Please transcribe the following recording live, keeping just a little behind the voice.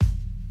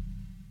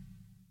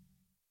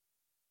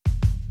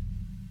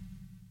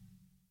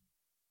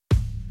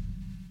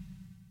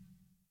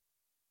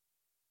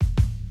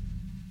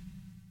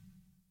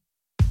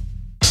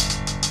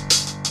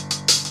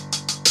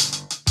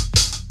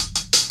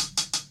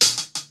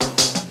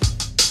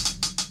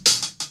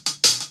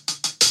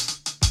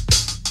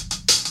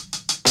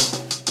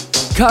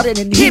Caught in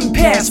an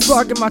impasse,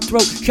 frog in my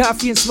throat,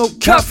 coffee and smoke,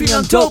 coffee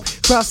on dope.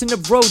 Crossing the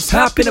roads,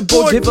 hopping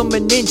aboard, give them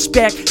an inch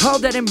back. All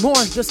that and more,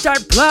 they'll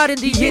start plotting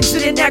the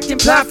incident, acting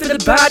plot for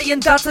the body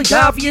and thoughts like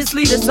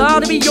obviously that's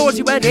all to be yours.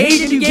 You had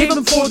hate and you gave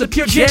them for the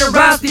pure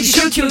generosity.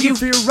 Should kill you,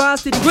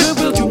 ferocity,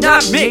 goodwill do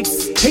not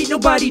mix. Ain't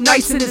nobody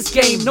nice in this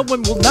game, no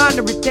one will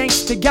honor it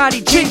thanks to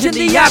Gotti changing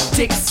the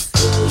optics.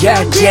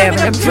 God damn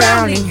it, I'm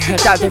drowning. I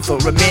thought that for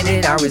a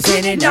minute I was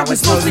in it, now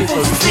it's mostly full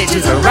of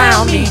snitches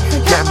around me.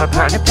 Got my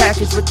partner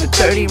package with the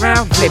 30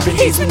 round clipping.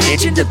 He's been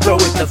itching to throw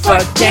it the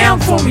fuck down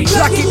for me.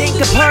 Lucky ain't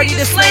the party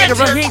to slander,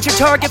 I ain't your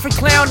target for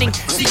clowning.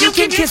 So you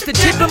can kiss the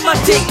tip of my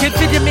dick if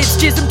it emits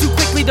jizm too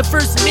quickly the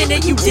first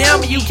minute you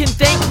down me. You can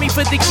thank me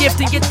for the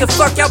gift and get the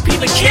fuck out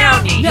Pima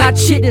County. Not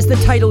shit is the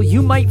title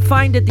you might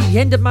find at the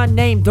end of my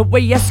name. The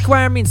way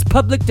esquire means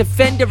public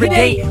defender. It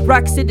ain't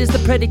Roxit is the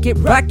predicate,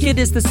 rocket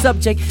is the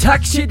subject.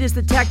 Talk shit is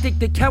the tactic,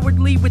 the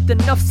cowardly with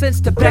enough sense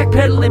to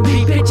backpedal and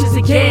beat bitches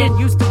again.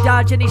 Used to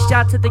dodge any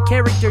shots at the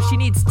character, she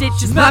needs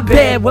stitches, my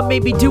bad. What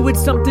made me do it?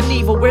 Something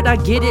evil, where'd I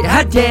get it?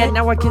 I dad,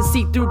 now I can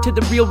see through to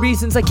the real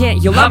reasons I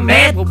can't. Yo, I'm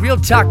mad, well real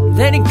talk,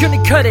 that ain't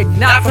gonna cut it,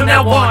 not from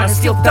now on. I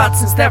still thought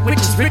since that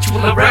witch's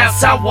ritual around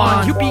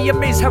Samhain. You be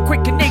amazed how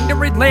quick an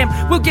ignorant lamb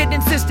will get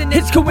insistent.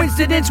 It's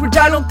coincidence which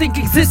I don't think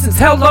existence.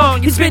 How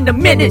long? It's been a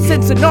minute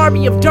since an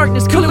army of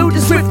darkness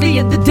colluded swiftly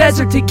in the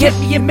desert to get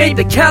me and made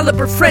the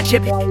caliber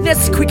friendship.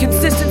 Nesquick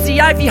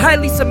consistency, Ivy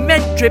highly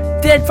cement drip.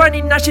 Dead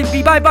finding I should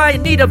be bye-bye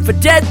in need of a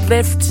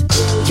dead-Lyft.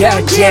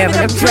 God damn it,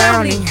 I'm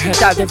drowning. I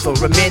thought that for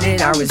a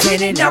minute I was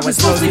in it, now it's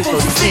mostly full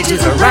of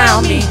snitches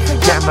around me.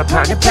 Got my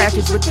partner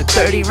package with the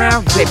 30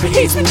 round clipping.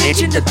 He's been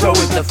itching to throw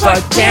it the fuck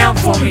down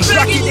for me.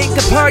 Lucky ain't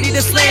the party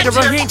to slander,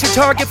 I ain't your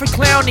target for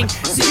clowning.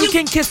 So you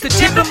can kiss the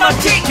tip of my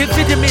dick if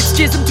it emits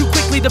jizm too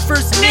quickly the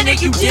first minute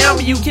you down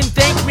me. You can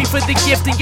thank me for the gift and